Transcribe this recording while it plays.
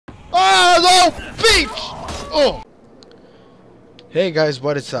Oh, bitch! Oh! Hey guys,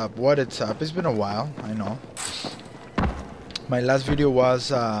 what is up? What is up? It's been a while, I know. My last video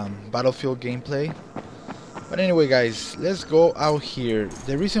was Battlefield gameplay. But anyway guys, let's go out here.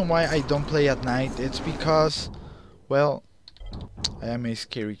 The reason why I don't play at night, it's because, well, I am a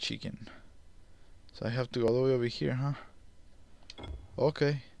scary chicken. So I have to go all the way over here, huh?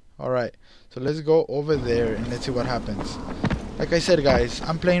 Okay, alright. So let's go over there and let's see what happens. Like I said guys,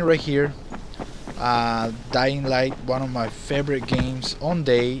 I'm playing right here. Dying Light, one of my favorite games on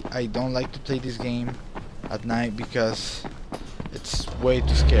day. I don't like to play this game at night because it's way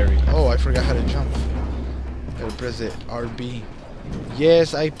too scary. Oh, I forgot how to jump. Gotta press the RB.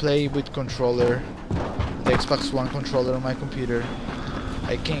 Yes, I play with controller, the Xbox One controller on my computer.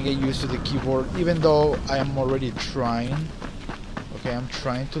 I can't get used to the keyboard, even though I am already trying. Okay, I'm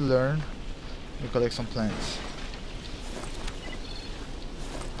trying to learn. Let me collect some plants.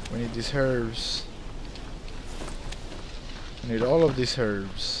 We need these herbs. We need all of these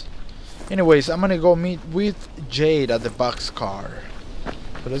herbs. Anyways, I'm gonna go meet with Jade at the boxcar.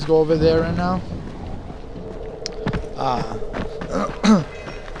 So let's go over there right now.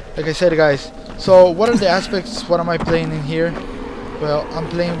 Like I said guys, so what are the aspects, what am I playing in here? Well, I'm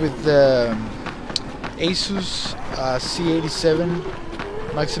playing with the Asus C87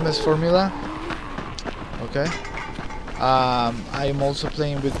 Maximus Formula. Okay. I am also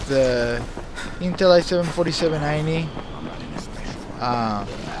playing with the Intel i7 4790.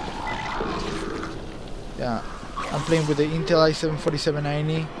 Yeah, I'm playing with the Intel i7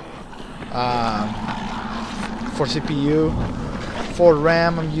 4790 for CPU. For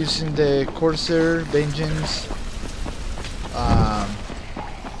RAM, I'm using the Corsair Vengeance.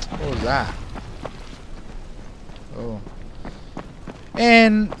 What was that? Oh.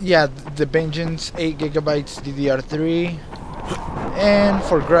 And yeah, the Vengeance 8GB DDR3. And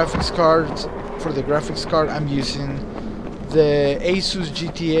for graphics cards, for the graphics card, I'm using the Asus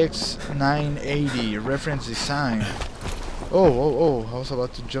GTX 980 reference design. Oh! I was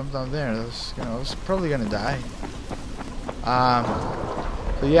about to jump down there. I was probably gonna die.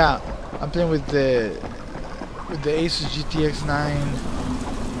 So yeah, I'm playing with the Asus GTX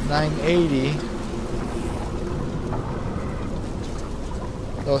 980.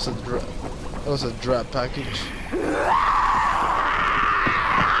 That was a drop package.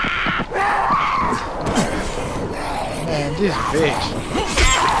 Man, this bitch.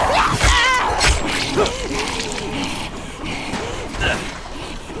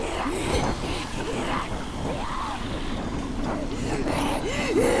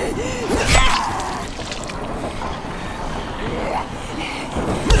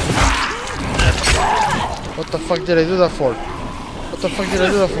 What the fuck did I do that for? What the fuck did I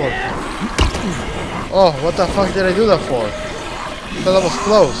do that for? Oh, what the fuck did I do that for? I thought that was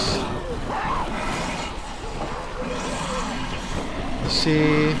close. Let's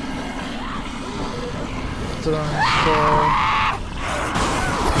see.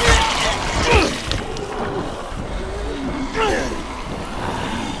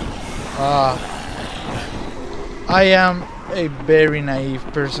 I am a very naive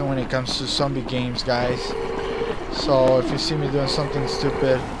person when it comes to zombie games, guys. So if you see me doing something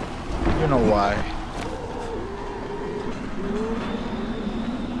stupid, you know why.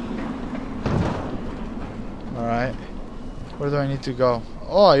 Alright. Where do I need to go?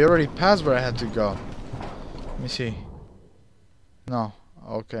 Oh, I already passed where I had to go. Let me see. No.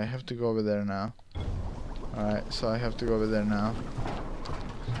 Okay, I have to go over there now. Alright, so I have to go over there now.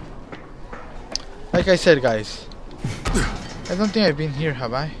 Like I said, guys, I don't think I've been here,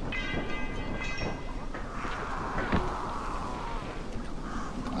 have I?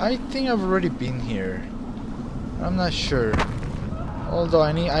 I think I've already been here. I'm not sure. Although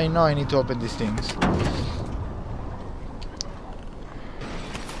I know I need to open these things.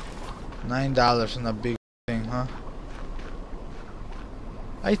 $9 on a big thing, huh?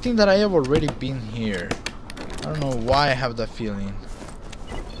 I think that I have already been here. I don't know why I have that feeling.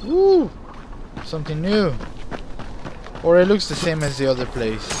 Woo! Something new. Or it looks the same as the other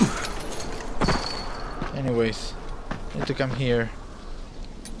place. Anyways, I need to come here.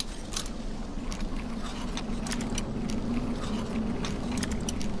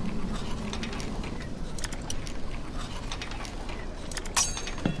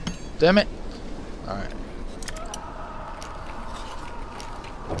 Damn it. Alright.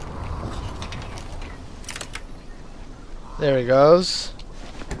 There he goes.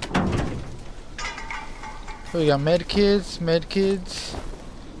 We got medkits.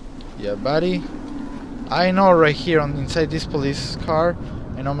 Yeah, buddy. I know right here on inside this police car,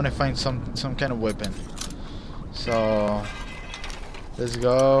 I know I'm gonna find some kind of weapon. So let's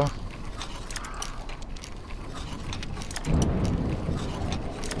go.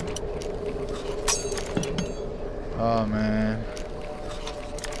 Oh man.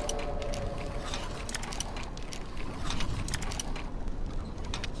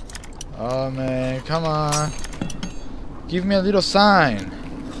 Oh man, come on. Give me a little sign.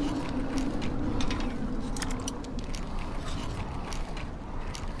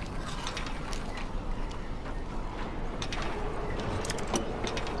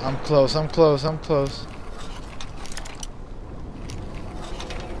 I'm close, I'm close, I'm close.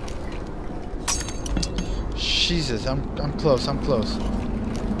 Jesus, I'm close, I'm close.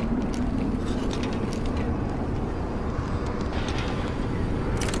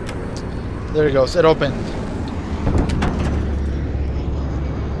 There it goes, it opened.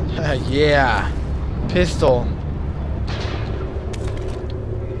 Yeah. Pistol.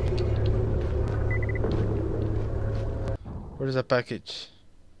 Where's the package?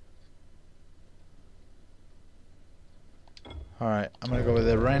 Alright, I'm gonna go with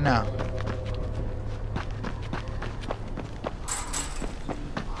it right now.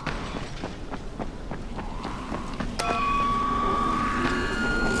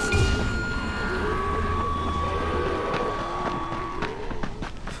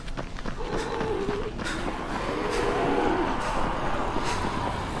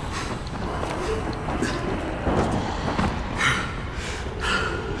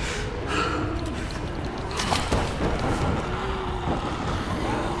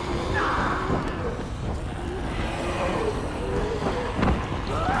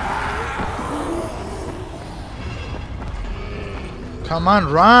 Come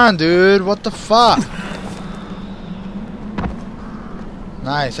on, run, dude. What the fuck?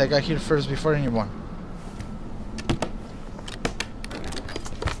 Nice, I got here first before anyone.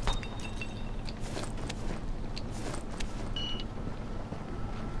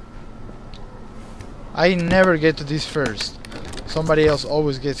 I never get to this first. Somebody else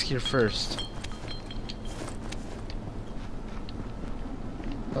always gets here first.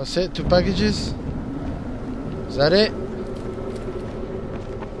 That's it? 2 packages? Is that it?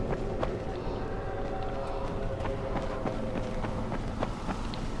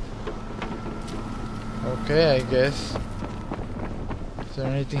 Okay, I guess. Is there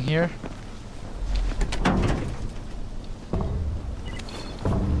anything here?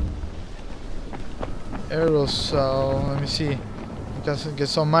 Aerosol, let me see. Because I get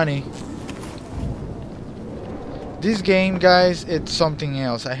some money. This game, guys, it's something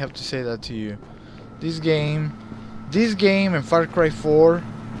else. I have to say that to you. This game and Far Cry 4.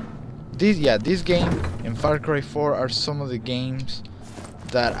 This game and Far Cry 4 are some of the games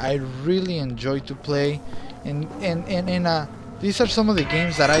that I really enjoy to play, and these are some of the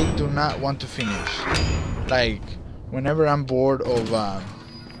games that I do not want to finish. Like whenever I'm bored of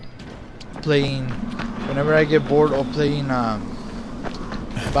playing, whenever I get bored of playing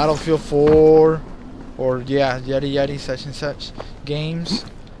Battlefield 4 or yada such and such games,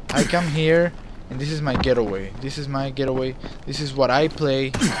 I come here and this is my getaway. This is my getaway. This is what I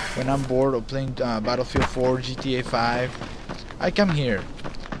play when I'm bored of playing Battlefield 4, GTA 5. I come here.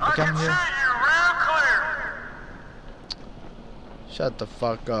 I come here. Shut the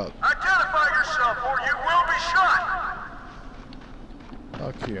fuck up. Identify yourself or you will be shot.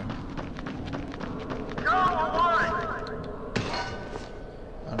 Fuck you. Go away.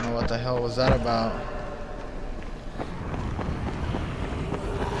 I don't know what the hell was that about.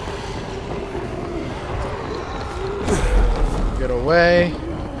 Get away.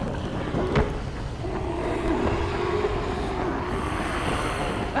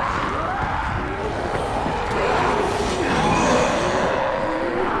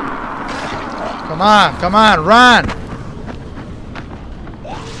 Come on, run!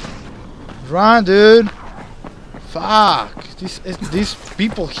 Run, dude! Fuck! These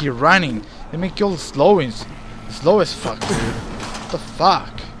people here running, they make you all slow as fuck, dude. What the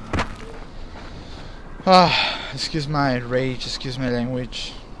fuck? Ah, excuse my rage, excuse my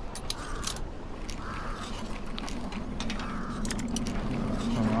language.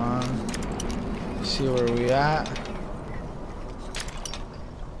 Come on. Let's see where we at.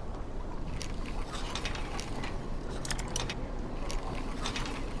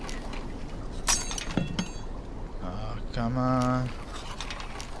 Come on.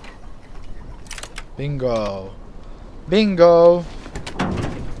 Bingo. Bingo.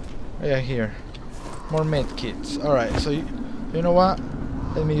 Yeah, here. More med kits. Alright, so you know what?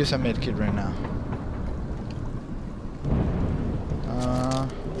 Let me use a med kit right now.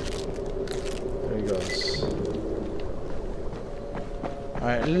 There he goes.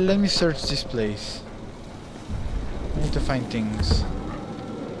 Alright, let me search this place. I need to find things.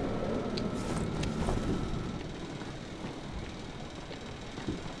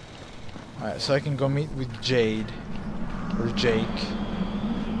 Alright, so I can go meet with Jade. Or Jake.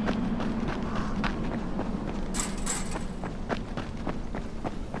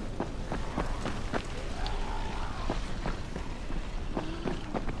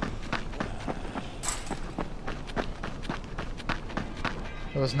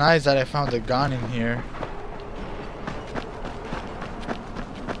 It was nice that I found a gun in here.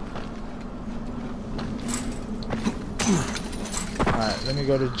 Alright, let me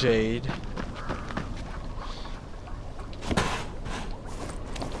go to Jade.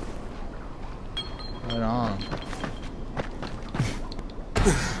 Right on.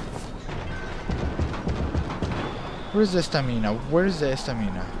 Where's the stamina? Where's the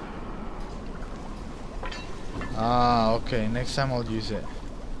stamina? Ah, okay. Next time I'll use it.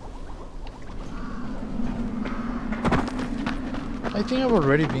 I think I've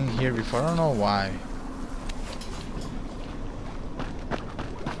already been here before. I don't know why.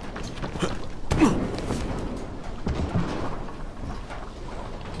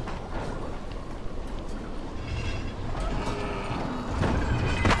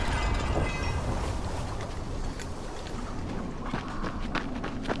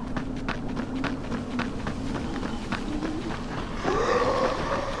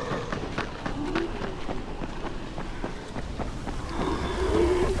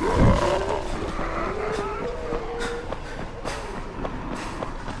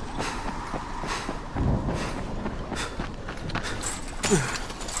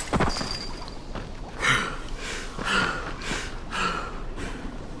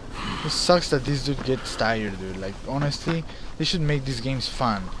 It sucks that this dude gets tired, dude. Like, honestly, they should make these games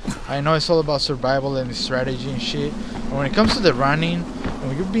fun. I know it's all about survival and strategy and shit, but when it comes to the running, and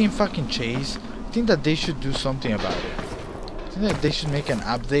when you're being fucking chased, I think that they should do something about it. I think that they should make an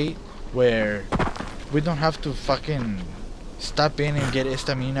update where we don't have to fucking stop in and get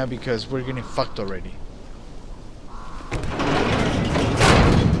stamina because we're getting fucked already.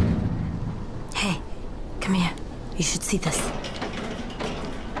 Hey, come here. You should see this.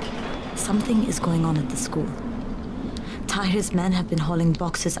 Something is going on at the school. Tahir's men have been hauling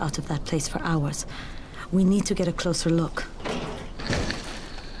boxes out of that place for hours. We need to get a closer look.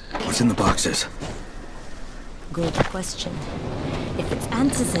 What's in the boxes? Good question. If it's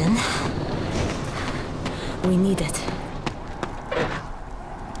antizin, we need it.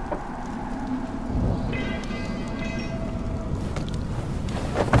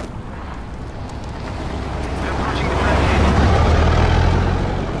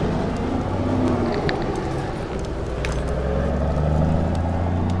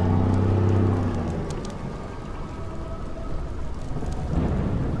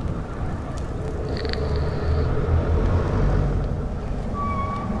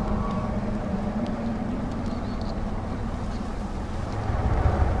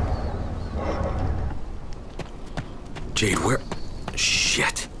 Jade, where?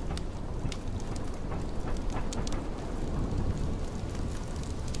 Shit.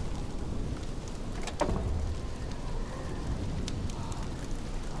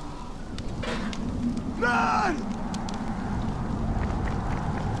 Run!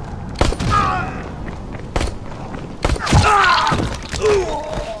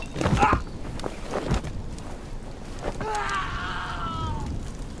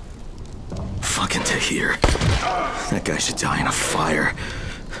 Fucking Tahir. That guy should die in a fire.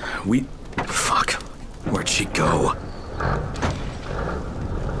 Fuck. Where'd she go?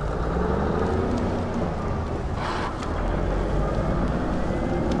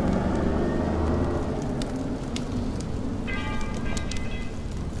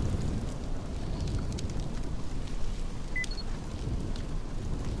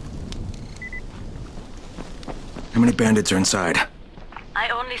 How many bandits are inside? I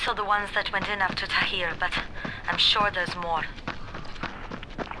only saw the ones that went in after Tahir, but I'm sure there's more.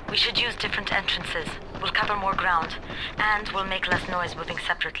 We should use different entrances. We'll cover more ground, and we'll make less noise moving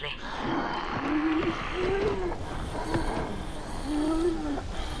separately.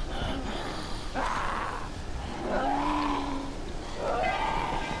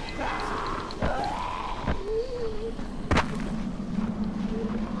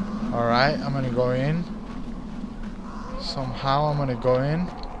 Alright, I'm gonna go in. Somehow I'm gonna go in.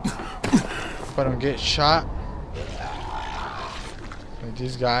 If I don't get shot by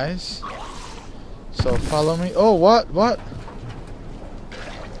these guys. So follow me. Oh, what? What?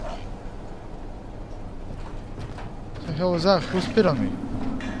 What the hell was that? Who spit on me?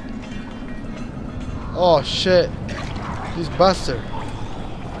 Oh shit. This bastard.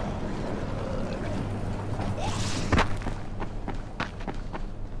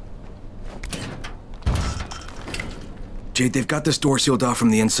 Jade, they've got this door sealed off from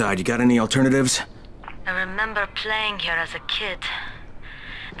the inside. You got any alternatives? I remember playing here as a kid.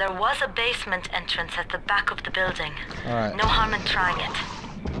 There was a basement entrance at the back of the building. Alright. No harm in trying it.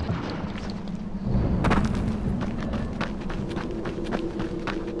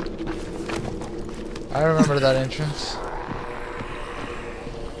 I remember that entrance.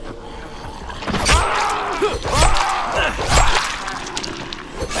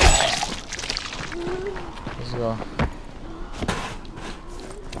 Let's go.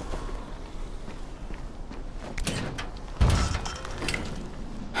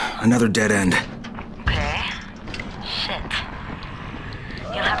 Another dead end. Okay. Shit.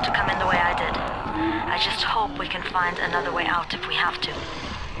 You'll have to come in the way I did. I just hope we can find another way out if we have to.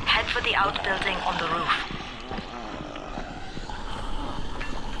 Head for the outbuilding on the roof.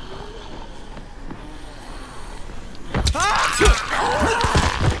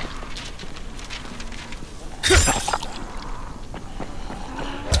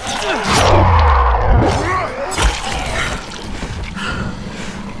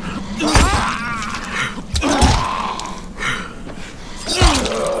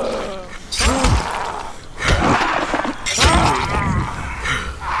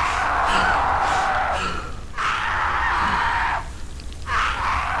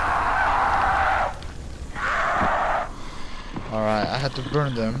 Alright, I had to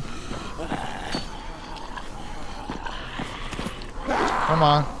burn them. Come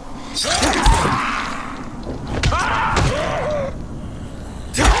on.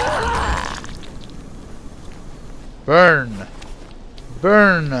 Burn!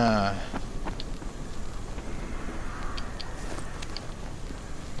 Burn!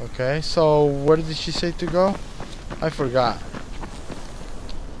 Okay, so where did she say to go? I forgot.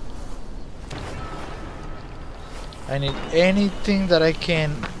 I need anything that I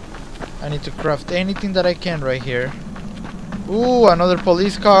can. I need to craft anything that I can right here. Ooh, another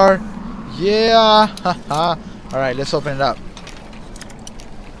police car. Yeah! Haha. Alright, let's open it up.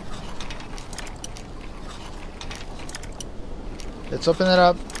 Let's open it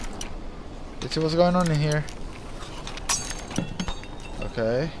up. Let's see what's going on in here.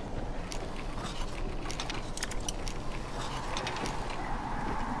 Okay.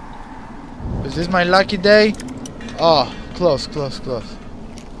 Is this my lucky day? Oh, close, close, close.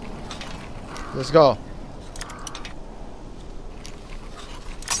 Let's go.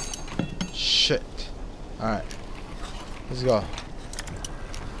 Shit. Alright. Let's go.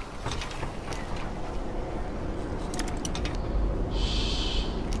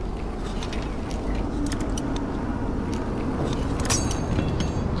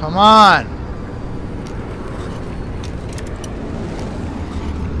 Come on.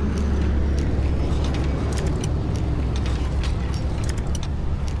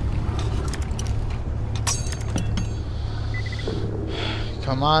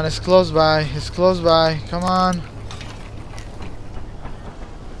 Come on, it's close by. It's close by. Come on.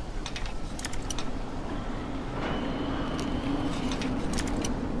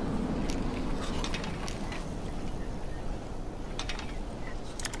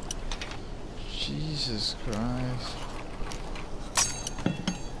 Jesus Christ.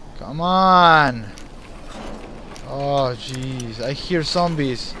 Come on. Oh, jeez. I hear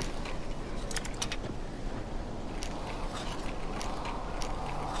zombies.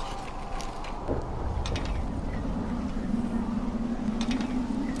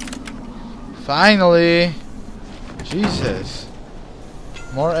 Finally! Jesus.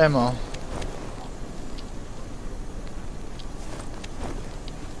 More ammo.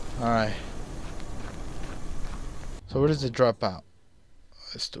 Alright. So where does it drop out?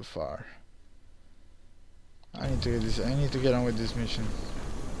 Oh, it's too far. I need to get this. I need to get on with this mission.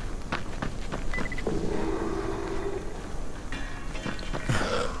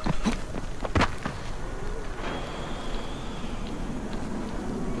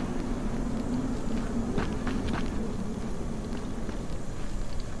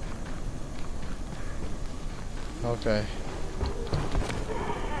 Okay.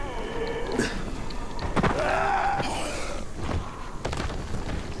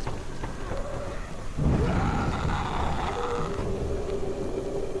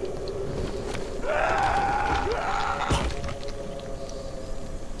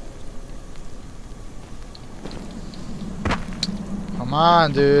 Come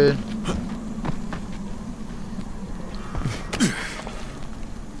on, dude.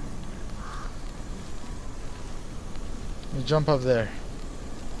 You jump up there.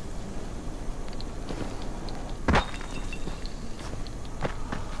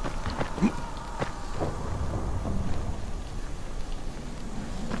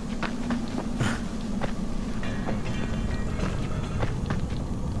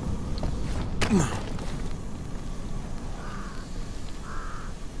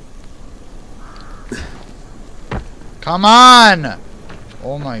 Come on!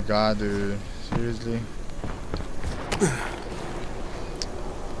 Oh my god, dude. Seriously? Let's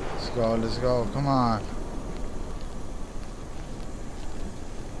go, let's go. Come on.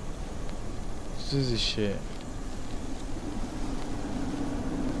 This is this shit.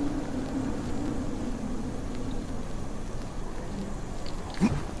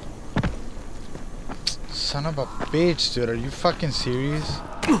 Son of a bitch, dude. Are you fucking serious?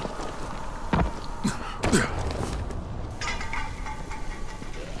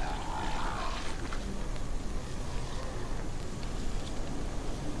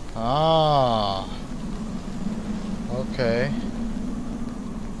 Ah. Okay.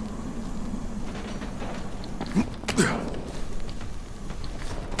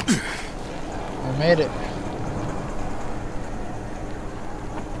 I made it.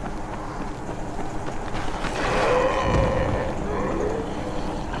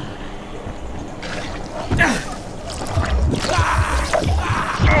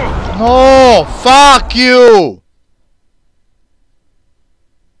 No! Fuck you!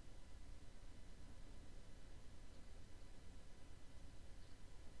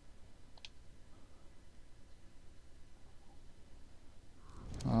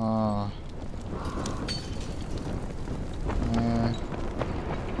 Ah.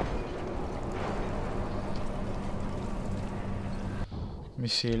 Let me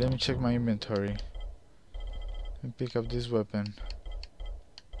see. Let me check my inventory and pick up this weapon.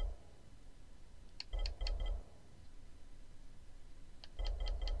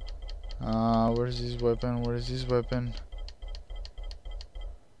 Where's this weapon? Where is this weapon?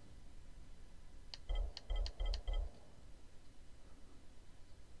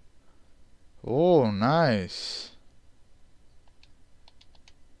 Oh, nice.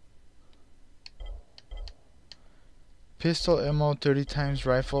 Pistol ammo, 30 times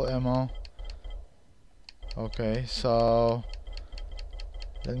rifle ammo. Okay, so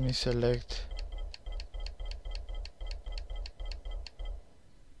let me select.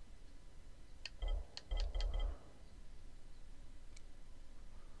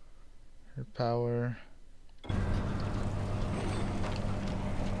 Her power.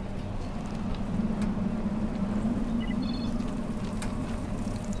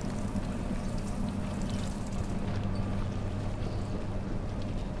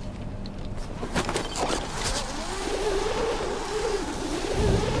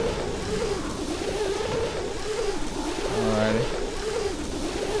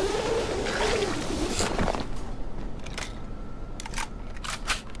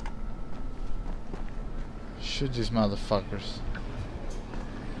 Shoot these motherfuckers.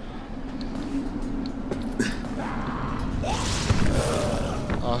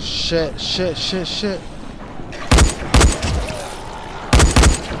 Oh shit, shit, shit, shit.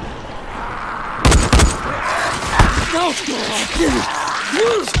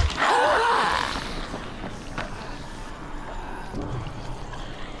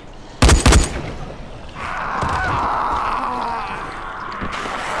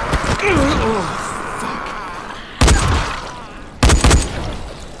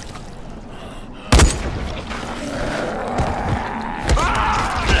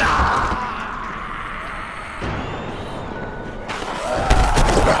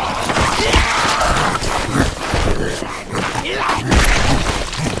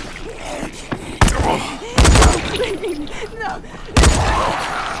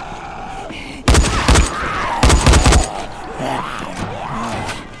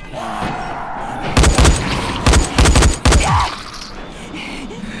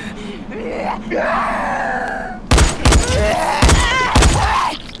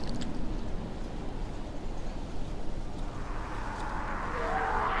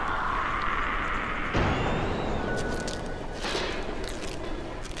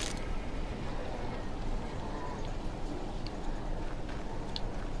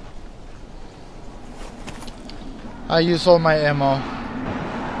 I use all my ammo.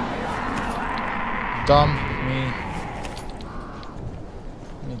 Dumb me.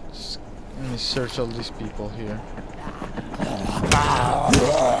 Let me search all these people here.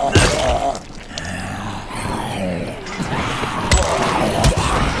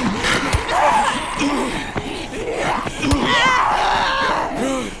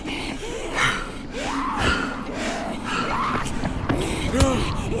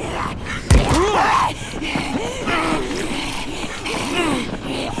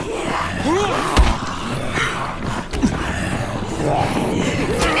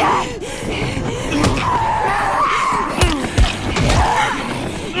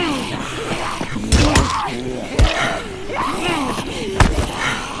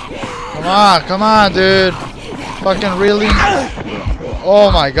 Come on, dude. Fucking really? Oh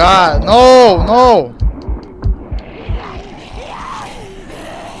my god. No, no.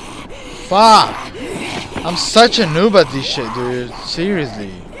 Fuck. I'm such a noob at this shit, dude.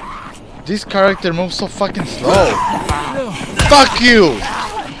 Seriously. This character moves so fucking slow. Fuck you.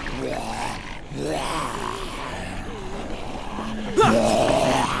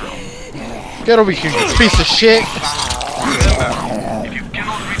 Get over here, you piece of shit. If you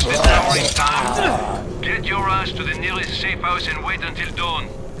cannot reach the tower in time, get your ass to the nearest safe house and wait until dawn.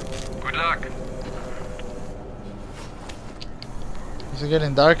 Good luck. Is it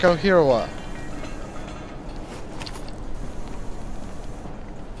getting dark out here or what?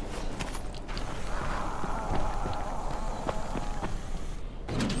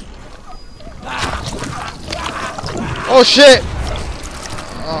 Oh shit!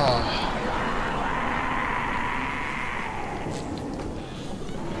 Oh.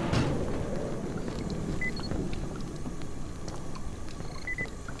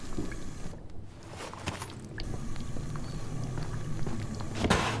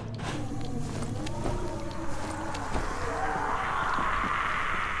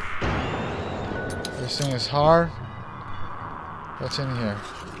 This thing is hard. What's in here?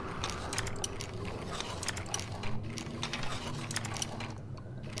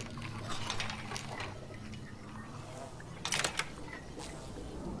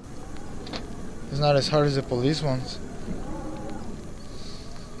 It's not as hard as the police ones.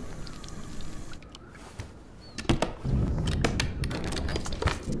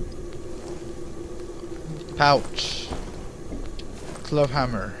 Pouch. Club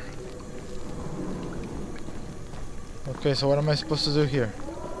hammer. Okay, so what am I supposed to do here?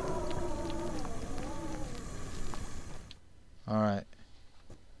 Alright.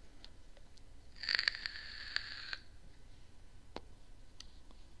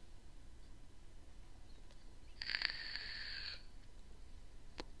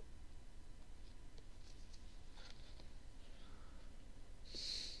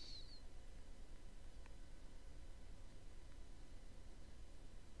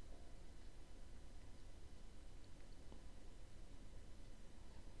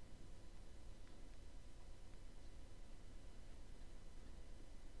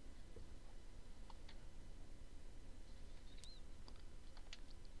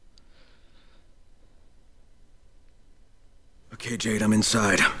 Okay, Jade, I'm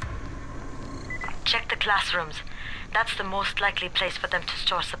inside. Check the classrooms. That's the most likely place for them to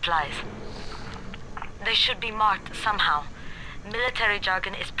store supplies. They should be marked somehow. Military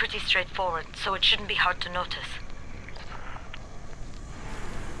jargon is pretty straightforward, so it shouldn't be hard to notice.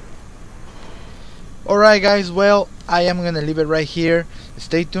 Alright guys, well, I am gonna leave it right here.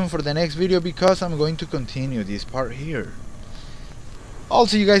 Stay tuned for the next video because I'm going to continue this part here. I'll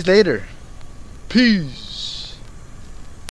see you guys later. Peace.